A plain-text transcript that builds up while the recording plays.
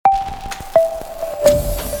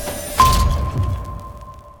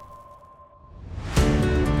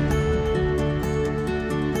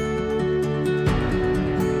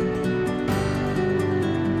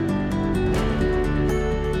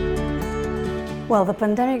Well, the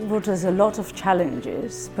pandemic brought us a lot of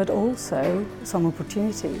challenges, but also some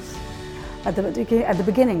opportunities. At the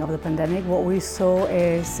beginning of the pandemic, what we saw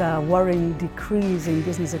is a worrying decrease in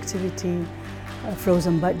business activity,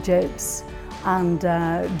 frozen budgets, and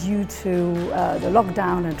due to the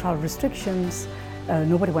lockdown and travel restrictions,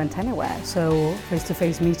 nobody went anywhere. So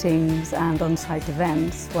face-to-face meetings and on-site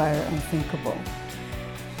events were unthinkable.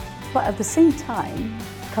 But at the same time,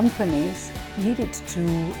 companies needed to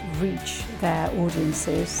reach their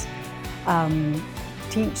audiences,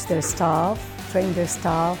 teach their staff, train their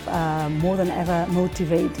staff, more than ever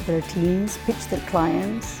motivate their teams, pitch their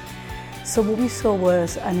clients. So what we saw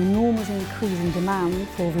was an enormous increase in demand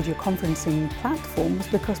for video conferencing platforms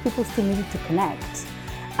because people still needed to connect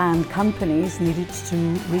and companies needed to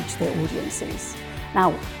reach their audiences.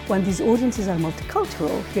 Now, when these audiences are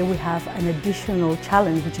multicultural, here we have an additional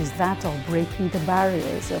challenge, which is that of breaking the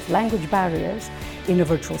barriers, of language barriers in a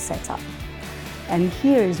virtual setup. And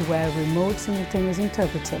here is where remote simultaneous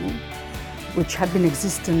interpreting, which had been in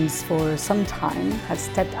existence for some time, had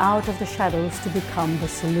stepped out of the shadows to become the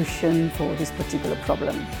solution for this particular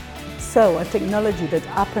problem. So, a technology that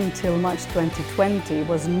up until March 2020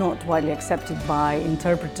 was not widely accepted by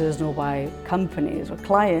interpreters nor by companies or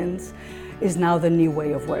clients is now the new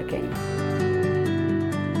way of working.